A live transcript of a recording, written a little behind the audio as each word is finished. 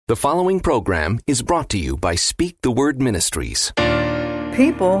The following program is brought to you by Speak the Word Ministries.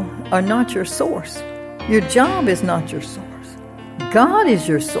 People are not your source. Your job is not your source. God is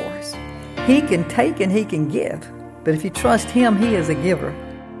your source. He can take and He can give. But if you trust Him, He is a giver.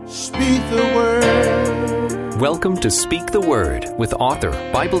 Speak the Word. Welcome to Speak the Word with author,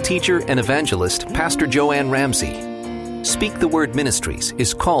 Bible teacher, and evangelist, Pastor Jo Anne Ramsay. Speak the Word Ministries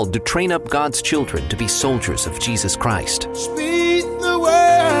is called to train up God's children to be soldiers of Jesus Christ. Speak the Word.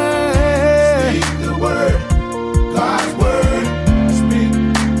 Speak the Word. God's Word.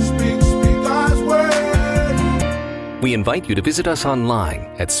 Speak God's Word. We invite you to visit us online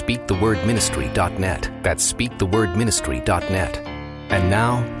at speakthewordministry.net. That's speakthewordministry.net. And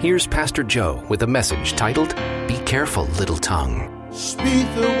now, here's Pastor Jo with a message titled, Be Careful, Little Tongue. Speak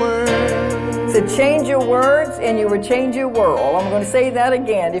the Word. So change your words and you will change your world. I'm going to say that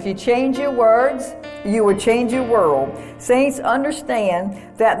again. If you change your words, you will change your world. Saints,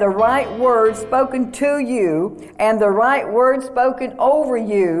 understand that the right words spoken to you and the right words spoken over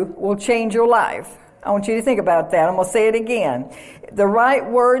you will change your life. I want you to think about that. I'm going to say it again. The right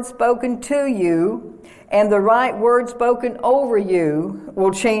words spoken to you and the right words spoken over you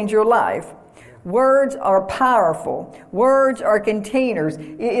will change your life. Words are powerful. Words are containers.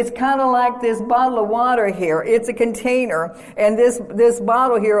 It's kind of like this bottle of water here. It's a container, and this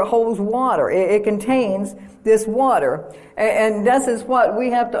bottle here holds water. It contains this water. And this is what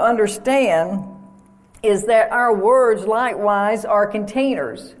we have to understand, is that our words likewise are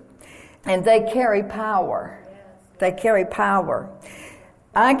containers, and they carry power. They carry power.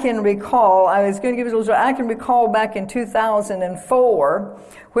 I can recall back in 2004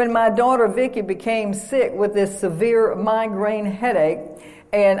 when my daughter Vicky became sick with this severe migraine headache,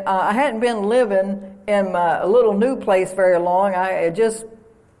 and I hadn't been living in my little new place very long. I had just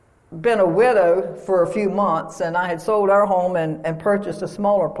been a widow for a few months, and I had sold our home and purchased a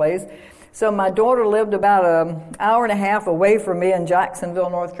smaller place. So my daughter lived about an hour and a half away from me in Jacksonville,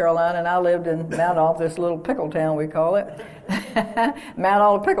 North Carolina, and I lived in Mount Olive, this little pickle town we call it. Mount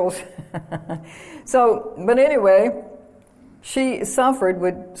Olive Pickles. But anyway, she suffered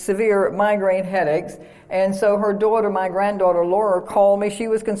with severe migraine headaches, and so her daughter, my granddaughter Laura, called me. She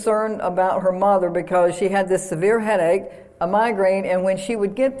was concerned about her mother because she had this severe headache, a migraine, and when she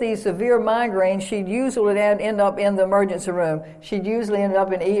would get these severe migraines, she'd usually end up in the emergency room. She'd usually end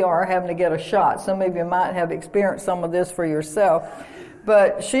up in ER having to get a shot. Some of you might have experienced some of this for yourself.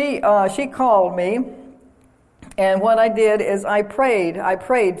 But she called me, and what I did is I prayed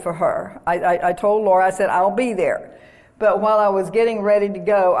for her. I told Laura, I said, I'll be there. But while I was getting ready to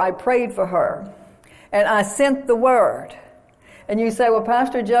go, I prayed for her, and I sent the word. And you say, well,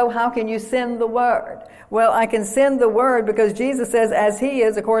 Pastor Jo, how can you send the word? Well, I can send the word because Jesus says, as He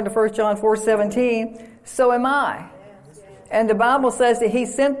is, according to 1 John 4:17, so am I. And the Bible says that He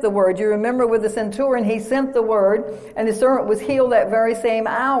sent the word. You remember with the centurion, he sent the word, and the servant was healed that very same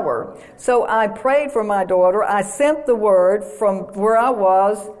hour. So I prayed for my daughter. I sent the word from where I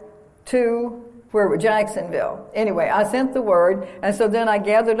was to Jacksonville. Anyway, I sent the word, and so then I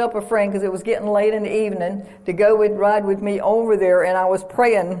gathered up a friend because it was getting late in the evening to ride with me over there, and I was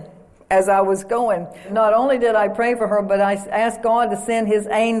praying as I was going. Not only did I pray for her, but I asked God to send His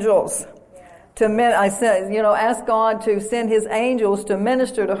angels asked God to send His angels to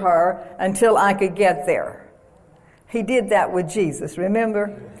minister to her until I could get there. He did that with Jesus,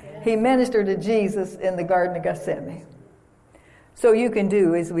 remember? He ministered to Jesus in the Garden of Gethsemane. So you can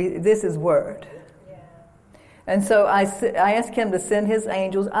do this is word. And so I asked Him to send His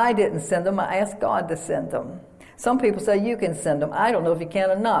angels. I didn't send them. I asked God to send them. Some people say you can send them. I don't know if you can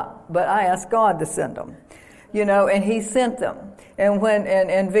or not, but I asked God to send them. And He sent them.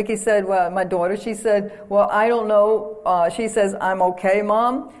 And Vicky said, well, my daughter, she said, well, I don't know. She says, I'm okay,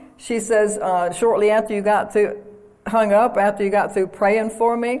 Mom. She says, shortly after you got through praying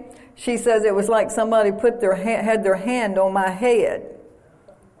for me, she says it was like somebody had their hand on my head.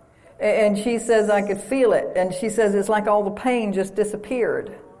 And she says I could feel it. And she says it's like all the pain just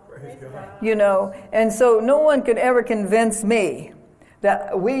disappeared. And so no one could ever convince me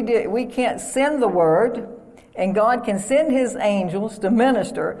that we can't send the word, and God can send His angels to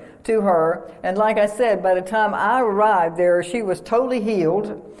minister to her. And like I said, by the time I arrived there, she was totally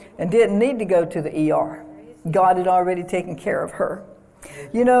healed and didn't need to go to the ER. God had already taken care of her.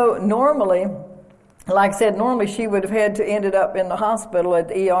 Normally, like I said, normally she would have had to ended up in the hospital at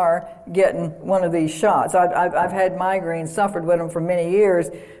the ER getting one of these shots. I've had migraines, suffered with them for many years,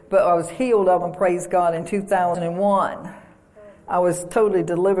 but I was healed of them, praise God, in 2001. I was totally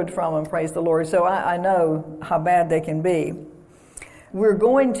delivered from them, praise the Lord. So I know how bad they can be. we're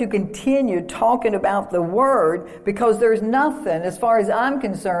going to continue talking about the Word, because there's nothing, as far as I'm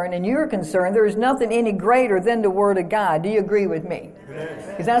concerned and you're concerned, there's nothing any greater than the Word of God. Do you agree with me?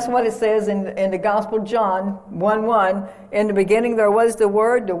 Because that's what it says in the Gospel of John 1:1. In the beginning there was the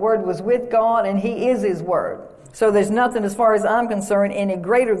Word was with God, and He is His Word. So there's nothing, as far as I'm concerned, any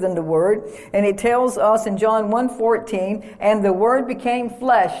greater than the Word. And it tells us in John 1:14, and the Word became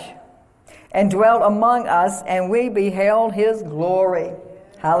flesh and dwelt among us, and we beheld His glory.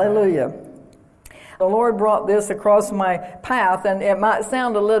 Hallelujah. The Lord brought this across my path, and it might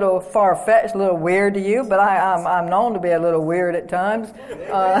sound a little far-fetched, a little weird to you, but I'm known to be a little weird at times.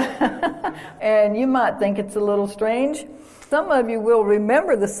 And you might think it's a little strange. Some of you will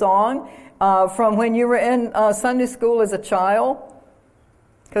remember the song from when you were in Sunday school as a child,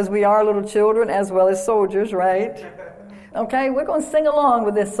 because we are little children as well as soldiers, right? Okay, we're going to sing along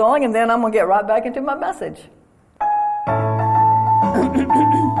with this song, and then I'm going to get right back into my message.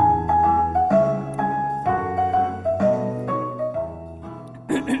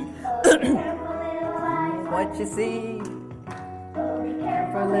 What you see,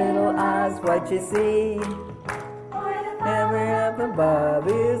 for little eyes, what you see. Every up above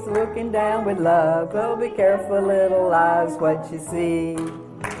is looking down with love. Oh, be careful, little eyes, what you see.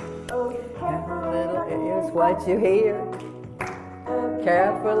 Careful, little ears, what you hear.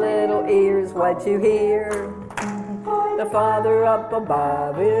 Careful, little ears, what you hear. The Father up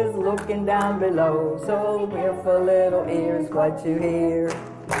above is looking down below. So careful, little ears, what you hear.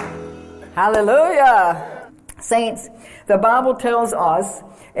 Hallelujah! Saints, the Bible tells us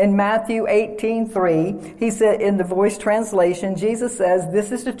in Matthew 18:3, he said in the Voice translation, Jesus says,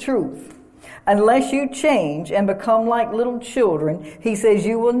 this is the truth. Unless you change and become like little children, he says,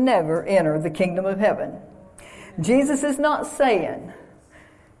 you will never enter the kingdom of heaven. Jesus is not saying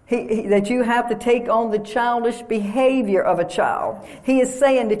that you have to take on the childish behavior of a child. He is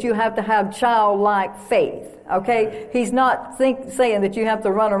saying that you have to have childlike faith. Okay? He's not saying that you have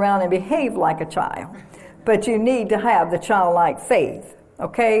to run around and behave like a child. But you need to have the childlike faith.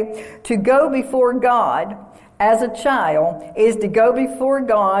 Okay? To go before God as a child is to go before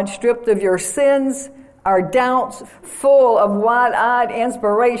God stripped of your sins, our doubts, full of wide-eyed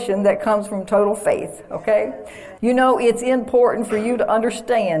inspiration that comes from total faith. Okay? You know, it's important for you to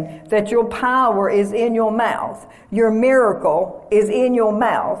understand that your power is in your mouth. Your miracle is in your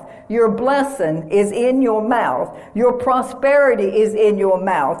mouth. Your blessing is in your mouth. Your prosperity is in your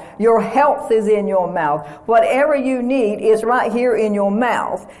mouth. Your health is in your mouth. Whatever you need is right here in your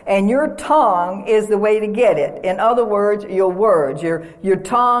mouth. And your tongue is the way to get it. In other words, your words. Your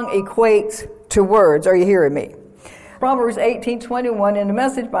tongue equates to words. Are you hearing me? Proverbs 18:21 in the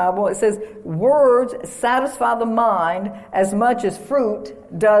Message Bible, it says, words satisfy the mind as much as fruit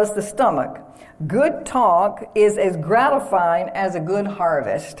does the stomach. Good talk is as gratifying as a good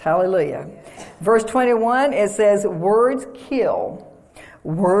harvest. Hallelujah. Verse 21, it says, words kill.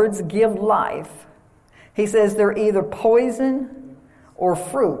 Words give life. He says they're either poison or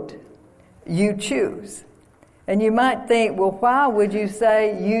fruit. You choose. And you might think, well, why would you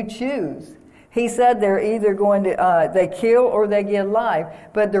say you choose? He said they're either going to, they kill or they give life.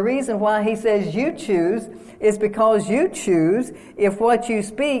 But the reason why he says you choose is because you choose if what you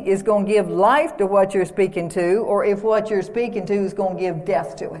speak is going to give life to what you're speaking to, or if what you're speaking to is going to give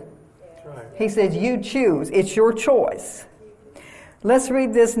death to it. Right. He says you choose. It's your choice. Let's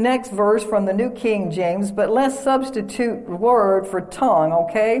read this next verse from the New King James, but let's substitute word for tongue,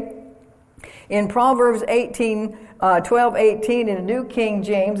 okay? In Proverbs 12:18 in the New King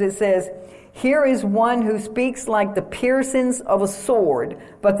James, it says, here is one who speaks like the piercings of a sword,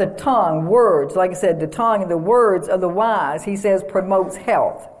 but the tongue, words, like I said, the tongue and the words of the wise, he says, promotes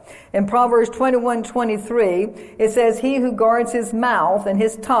health. In Proverbs 21:23, it says, he who guards his mouth and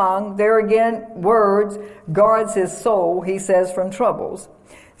his tongue, there again, words, guards his soul, he says, from troubles.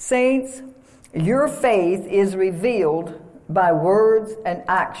 Saints, your faith is revealed by words and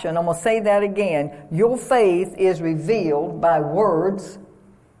action. I'm going to say that again. Your faith is revealed by words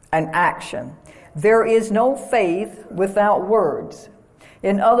and action. There is no faith without words.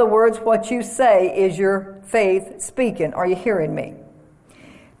 In other words, what you say is your faith speaking. Are you hearing me?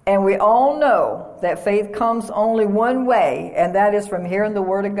 And we all know that faith comes only one way, and that is from hearing the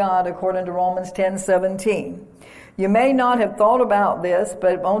Word of God according to Romans 10:17. You may not have thought about this,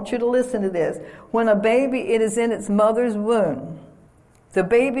 but I want you to listen to this. When a baby it is in its mother's womb, the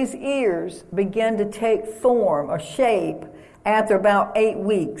baby's ears begin to take form or shape after about 8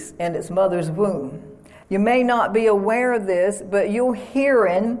 weeks in its mother's womb. You may not be aware of this, but your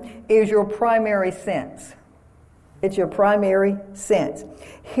hearing is your primary sense. It's your primary sense.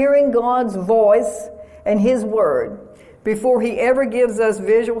 Hearing God's voice and His Word. before He ever gives us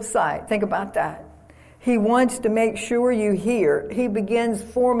visual sight. Think about that. He wants to make sure you hear. He begins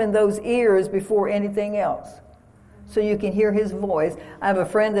forming those ears before anything else, so you can hear His voice. I have a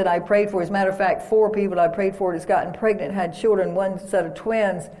friend that I prayed for. As a matter of fact, 4 people I prayed for that's gotten pregnant, had children, one set of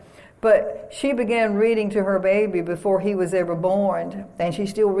twins. But she began reading to her baby before he was ever born, and she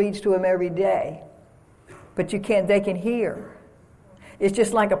still reads to him every day. But they can hear. It's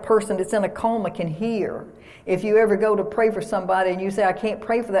just like a person that's in a coma can hear. If you ever go to pray for somebody and you say, I can't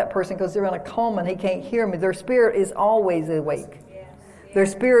pray for that person because they're in a coma and he can't hear me, their spirit is always awake. Their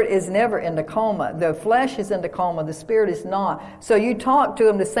spirit is never in the coma. The flesh is in the coma. The spirit is not. So you talk to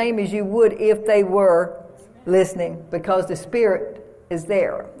them the same as you would if they were listening, because the spirit is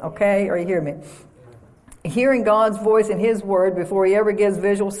there. Okay? Are you hearing me? Hearing God's voice in His Word before He ever gives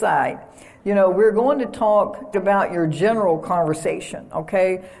visual sight. You know, we're going to talk about your general conversation.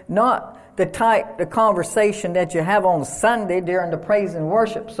 Okay? Not the conversation that you have on Sunday during the praise and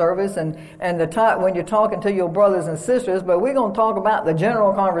worship service and the time when you're talking to your brothers and sisters, but we're going to talk about the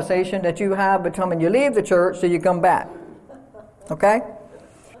general conversation that you have between you leave the church till you come back. Okay?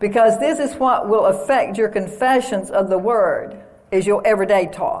 Because this is what will affect your confessions of the Word, is your everyday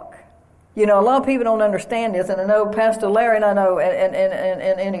talk. You know, a lot of people don't understand this, and I know Pastor Larry, and I know,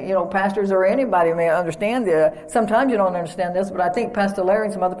 and you know, pastors or anybody may understand this. Sometimes you don't understand this, but I think Pastor Larry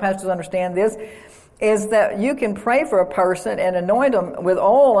and some other pastors understand this, is that you can pray for a person and anoint them with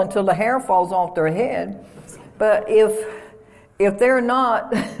oil until the hair falls off their head. But if they're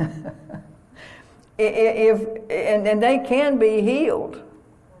not, and they can be healed.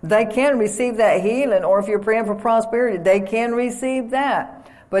 They can receive that healing, or if you're praying for prosperity, they can receive that.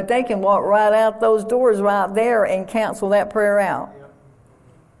 But they can walk right out those doors right there and cancel that prayer out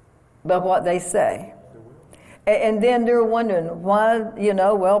by what they say. And then they're wondering why, you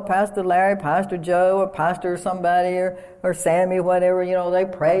know, well, Pastor Larry, Pastor Joe, or Pastor somebody, or Sammy, whatever, you know, they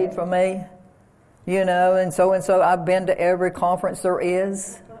prayed for me, you know, and so I've been to every conference there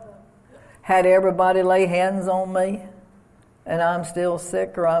is, had everybody lay hands on me, and I'm still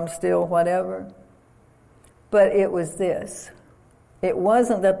sick or I'm still whatever. But it was this. It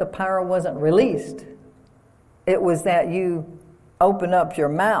wasn't that the power wasn't released. It was that you opened up your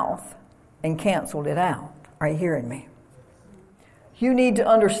mouth and canceled it out. Are you hearing me? You need to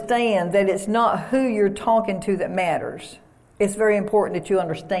understand that it's not who you're talking to that matters. It's very important that you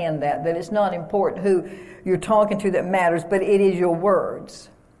understand that it's not important who you're talking to that matters, but it is your words.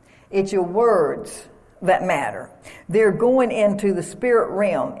 It's your words that matter. They're going into the spirit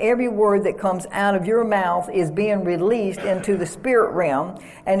realm. Every word that comes out of your mouth is being released into the spirit realm,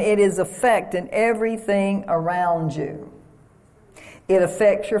 and it is affecting everything around you. It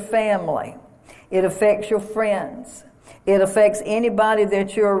affects your family. It affects your friends. It affects anybody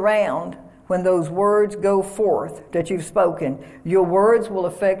that you're around when those words go forth that you've spoken. Your words will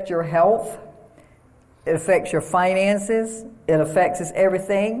affect your health. It affects your finances. It affects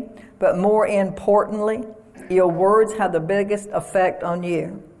everything. But more importantly, your words have the biggest effect on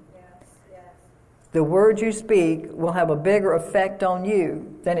you. The words you speak will have a bigger effect on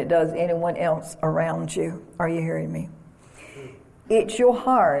you than it does anyone else around you. Are you hearing me? It's your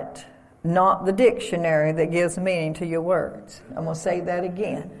heart, not the dictionary, that gives meaning to your words. I'm going to say that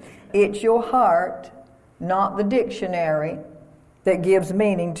again. It's your heart, not the dictionary, that gives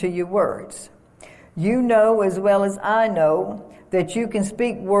meaning to your words. You know as well as I know that you can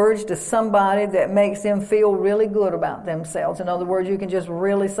speak words to somebody that makes them feel really good about themselves. In other words, you can just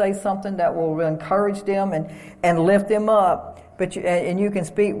really say something that will encourage them and lift them up. And you can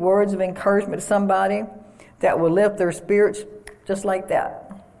speak words of encouragement to somebody that will lift their spirits just like that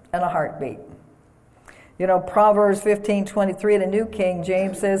in a heartbeat. You know, Proverbs 15:23, the New King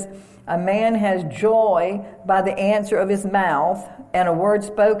James says, a man has joy by the answer of his mouth, and a word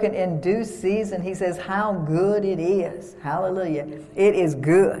spoken in due season. He says, how good it is. Hallelujah. It is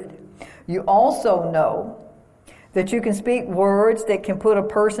good. You also know that you can speak words that can put a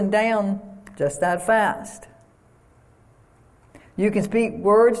person down just that fast. You can speak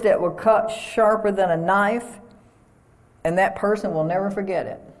words that will cut sharper than a knife, and that person will never forget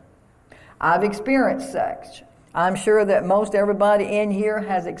it. I've experienced such. I'm sure that most everybody in here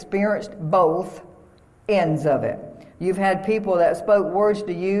has experienced both ends of it. You've had people that spoke words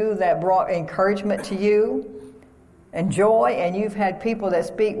to you that brought encouragement to you and joy, and you've had people that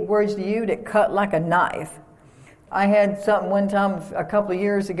speak words to you that cut like a knife. I had something one time a couple of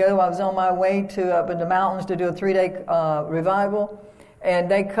years ago. I was on my way to up in the mountains to do a 3-day revival,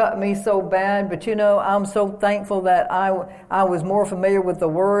 and they cut me so bad. But you know, I'm so thankful that I was more familiar with the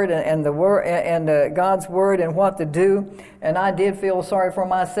Word and the Word and God's Word and what to do. And I did feel sorry for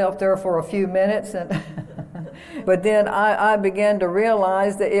myself there for a few minutes, and But then I began to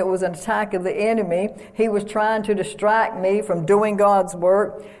realize that it was an attack of the enemy. He was trying to distract me from doing God's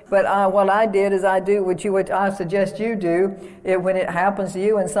work. But what I did is I do what I suggest you do. When it happens to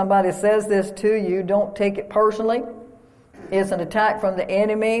you and somebody says this to you, don't take it personally. It's an attack from the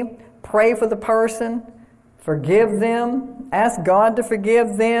enemy. Pray for the person. Forgive them. Ask God to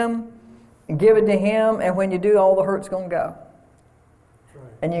forgive them. And give it to Him. And when you do, all the hurt's going to go.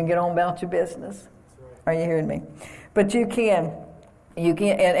 And you can get on about your business. Are you hearing me? But you can.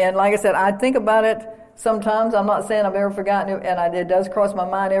 And like I said, I think about it sometimes. I'm not saying I've ever forgotten it, and it does cross my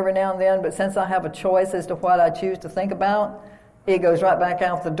mind every now and then, but since I have a choice as to what I choose to think about, it goes right back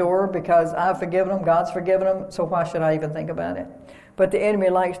out the door because I've forgiven them, God's forgiven them, so why should I even think about it? But the enemy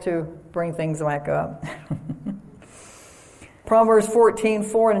likes to bring things back up. Proverbs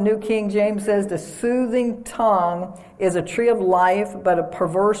 14:4 in the New King James says, the soothing tongue is a tree of life, but a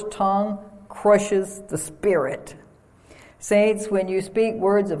perverse tongue crushes the spirit. Saints, when you speak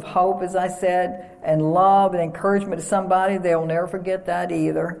words of hope, as I said, and love and encouragement to somebody, they'll never forget that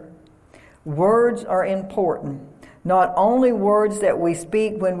either. Words are important. Not only words that we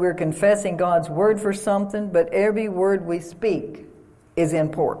speak when we're confessing God's word for something, but every word we speak is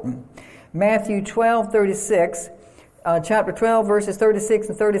important. Matthew 12:36, chapter 12, verses 36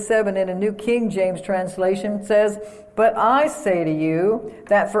 and 37 in a New King James translation says, but I say to you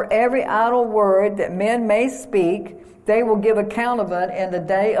that for every idle word that men may speak, they will give account of it in the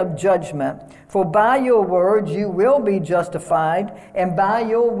day of judgment. For by your words you will be justified, and by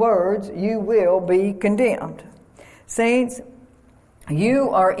your words you will be condemned. Saints, you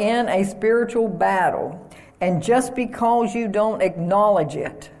are in a spiritual battle, and just because you don't acknowledge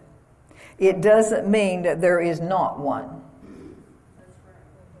it, it doesn't mean that there is not one.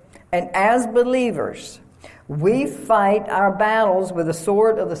 And as believers, we fight our battles with the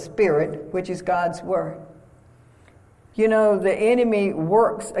sword of the Spirit, which is God's Word. You know, the enemy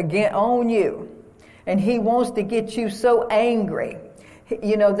works again on you, and he wants to get you so angry.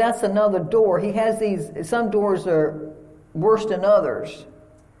 You know, that's another door. He has some doors are worse than others,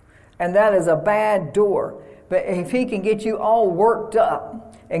 and that is a bad door. But if he can get you all worked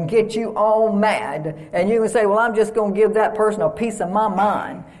up and get you all mad, and you can say, well, I'm just going to give that person a piece of my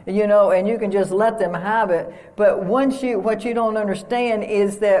mind, you know, and you can just let them have it. But what you don't understand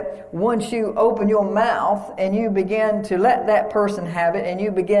is that once you open your mouth and you begin to let that person have it and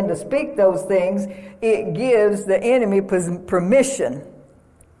you begin to speak those things, it gives the enemy permission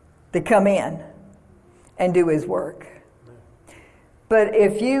to come in and do his work. But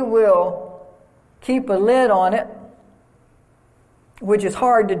if you will keep a lid on it, which is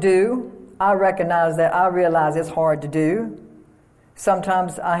hard to do. I recognize that. I realize it's hard to do.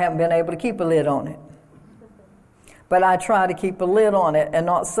 Sometimes I haven't been able to keep a lid on it. But I try to keep a lid on it and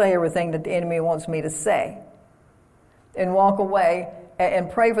not say everything that the enemy wants me to say. And walk away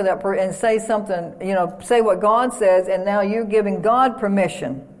and pray for that person and say something, you know, say what God says, and now you're giving God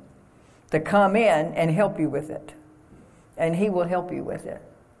permission to come in and help you with it. And He will help you with it.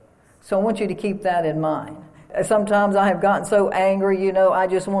 So I want you to keep that in mind. Sometimes I have gotten so angry, you know, I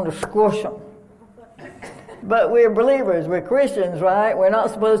just want to squish them. But we're believers, we're Christians, right? We're not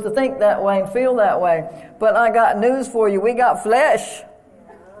supposed to think that way and feel that way. But I got news for you. We got flesh.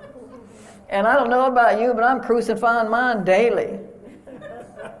 And I don't know about you, but I'm crucifying mine daily.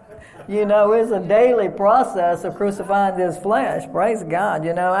 You know, it's a daily process of crucifying this flesh. Praise God.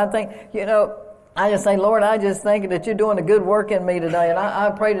 You know, I think, you know, I just say, Lord, I just think that you're doing a good work in me today. And I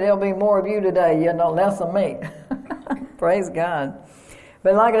pray that there'll be more of you today, you know, less of me. Praise God.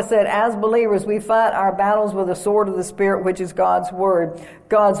 But like I said, as believers, we fight our battles with the sword of the Spirit, which is God's Word.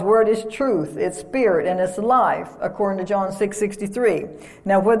 God's Word is truth, it's spirit, and it's life, according to John 6:63.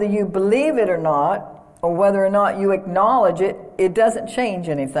 Now, whether you believe it or not, or whether or not you acknowledge it, it doesn't change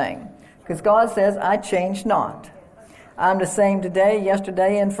anything. Because God says, I change not. I'm the same today,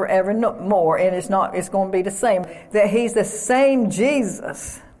 yesterday, and forevermore. And it's going to be the same. That He's the same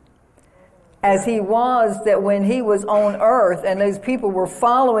Jesus as He was that when He was on earth and those people were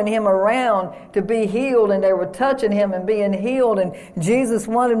following Him around to be healed, and they were touching Him and being healed. And Jesus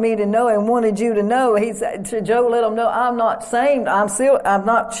wanted me to know and wanted you to know. He said to Joe, let them know I'm not changed. I'm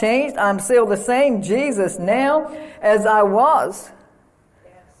not changed. I'm still the same Jesus now as I was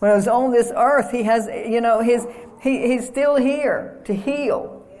when I was on this earth. He has, you know, He's still here to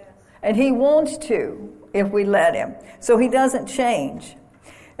heal. And He wants to if we let Him. So He doesn't change.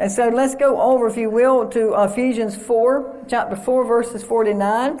 And so let's go over, if you will, to Ephesians 4, chapter 4, verses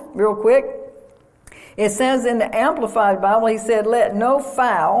 49, real quick. It says in the Amplified Bible, he said, let no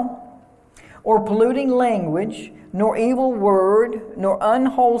foul or polluting language, nor evil word, nor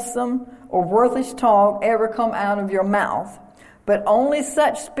unwholesome or worthless talk ever come out of your mouth, but only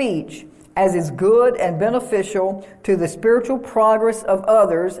such speech as is good and beneficial to the spiritual progress of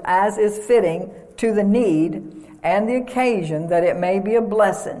others, as is fitting to the need and the occasion, that it may be a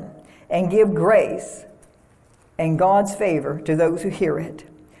blessing and give grace and God's favor to those who hear it.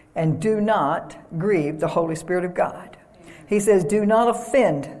 And do not grieve the Holy Spirit of God. He says, do not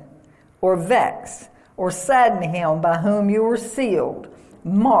offend or vex or sadden him by whom you were sealed,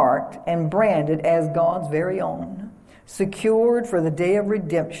 marked, and branded as God's very own, secured for the day of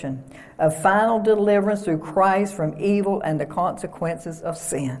redemption, of final deliverance through Christ from evil and the consequences of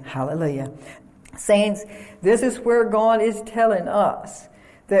sin. Hallelujah. Saints, this is where God is telling us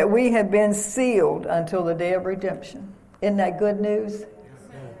that we have been sealed until the day of redemption. Isn't that good news?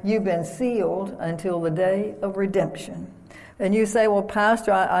 You've been sealed until the day of redemption. And you say, well,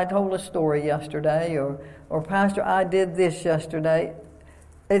 Pastor, I told a story yesterday, or Pastor, I did this yesterday.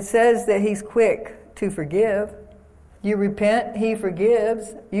 It says that He's quick to forgive. You repent, He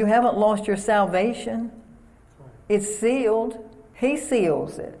forgives. You haven't lost your salvation. It's sealed. He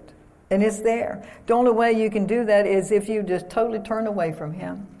seals it. And it's there. The only way you can do that is if you just totally turn away from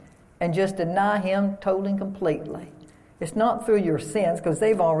Him and just deny Him totally and completely. It's not through your sins, because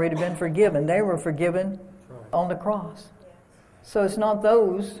they've already been forgiven. They were forgiven on the cross. So it's not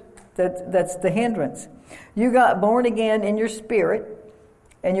those that's the hindrance. You got born again in your spirit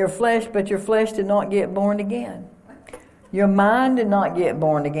and your flesh, but your flesh did not get born again. Your mind did not get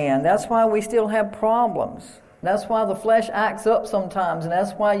born again. That's why we still have problems. That's why the flesh acts up sometimes, and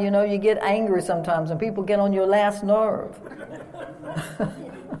that's why, you get angry sometimes, and people get on your last nerve.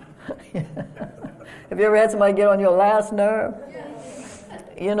 Yeah. Have you ever had somebody get on your last nerve?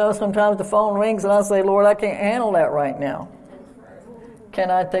 Sometimes the phone rings, and I say, Lord, I can't handle that right now. Can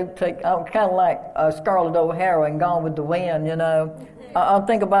I take I'm kind of like Scarlett O'Hara and Gone with the Wind, I'll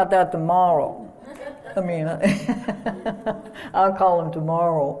think about that tomorrow. I'll call him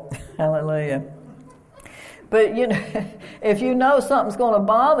tomorrow. Hallelujah. But, if you know something's going to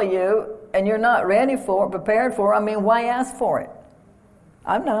bother you and you're not ready for it, prepared for it, why ask for it?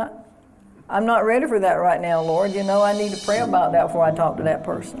 I'm not ready for that right now, Lord. I need to pray about that before I talk to that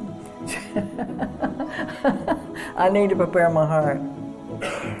person. I need to prepare my heart.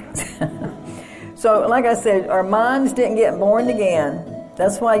 So, like I said, our minds didn't get born again.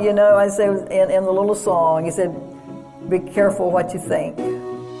 That's why, I say in the little song, he said, be careful what you think.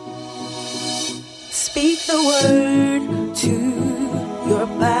 Speak the word to your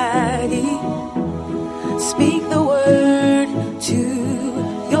body. Speak the word to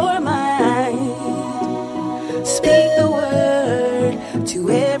your mind. Speak the word to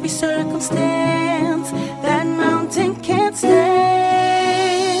every circumstance that mountain can't stand.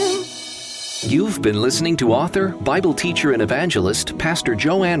 You've been listening to author, Bible teacher, and evangelist, Pastor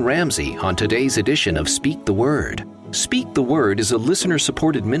Jo Anne Ramsay on today's edition of Speak the Word. Speak the Word is a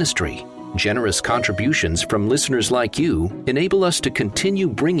listener-supported ministry. Generous contributions from listeners like you enable us to continue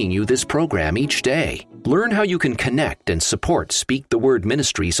bringing you this program each day. Learn how you can connect and support Speak the Word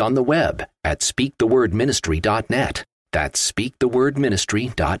Ministries on the web at speakthewordministry.net. That's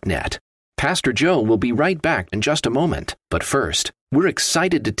speakthewordministry.net. Pastor Jo will be right back in just a moment. But first, we're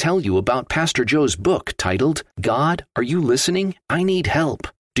excited to tell you about Pastor Jo's book titled, God, Are You Listening? I Need Help.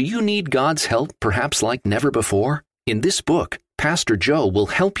 Do you need God's help perhaps like never before? In this book, Pastor Jo will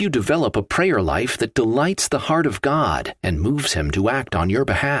help you develop a prayer life that delights the heart of God and moves Him to act on your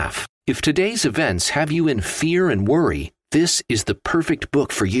behalf. If today's events have you in fear and worry, this is the perfect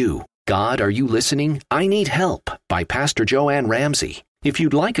book for you. God, Are You Listening? I Need Help by Pastor Jo Anne Ramsay. If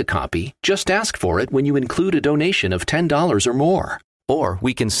you'd like a copy, just ask for it when you include a donation of $10 or more. Or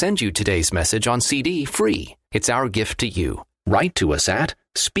we can send you today's message on CD free. It's our gift to you. Write to us at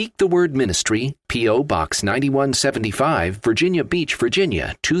Speak the Word Ministry, P.O. Box 9175, Virginia Beach,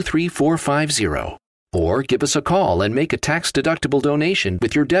 Virginia 23450. Or give us a call and make a tax-deductible donation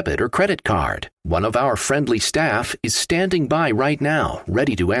with your debit or credit card. One of our friendly staff is standing by right now,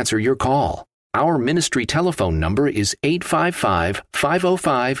 ready to answer your call. Our ministry telephone number is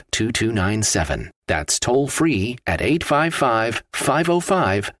 855-505-2297. That's toll-free at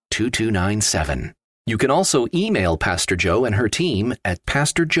 855-505-2297. You can also email Pastor Jo and her team at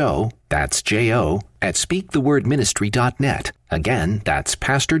pastorjo, that's J-O, at speakthewordministry.net. Again, that's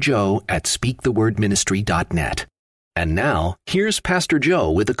pastorjo at speakthewordministry.net. And now, here's Pastor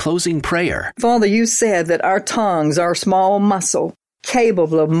Jo with a closing prayer. Father, you said that our tongues are a small muscle,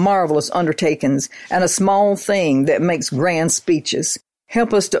 capable of marvelous undertakings, and a small thing that makes grand speeches.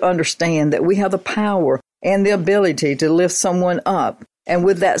 Help us to understand that we have the power and the ability to lift someone up, and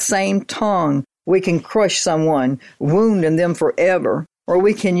with that same tongue, we can crush someone, wounding them forever. or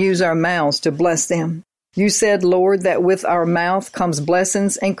we can use our mouths to bless them. You said, Lord, that with our mouth comes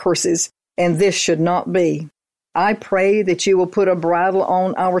blessings and curses, and this should not be. I pray that you will put a bridle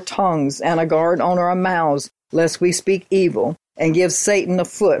on our tongues and a guard on our mouths, lest we speak evil and give Satan a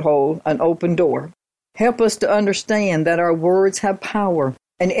foothold, an open door. Help us to understand that our words have power,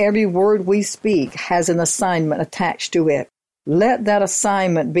 and every word we speak has an assignment attached to it. Let that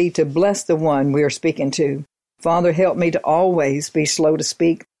assignment be to bless the one we are speaking to. Father, help me to always be slow to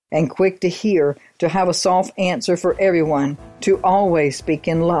speak and quick to hear, to have a soft answer for everyone, to always speak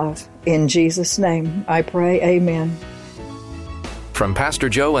in love. In Jesus' name, I pray, amen. From Pastor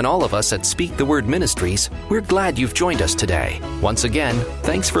Jo and all of us at Speak the Word Ministries, we're glad you've joined us today. Once again,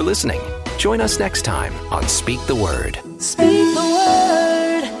 thanks for listening. Join us next time on Speak the Word. Speak the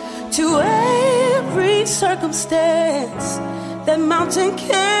word to every circumstance. That mountain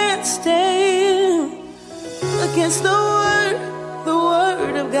can't stand against the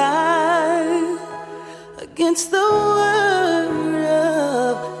word of God, against the word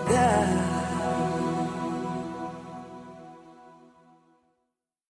of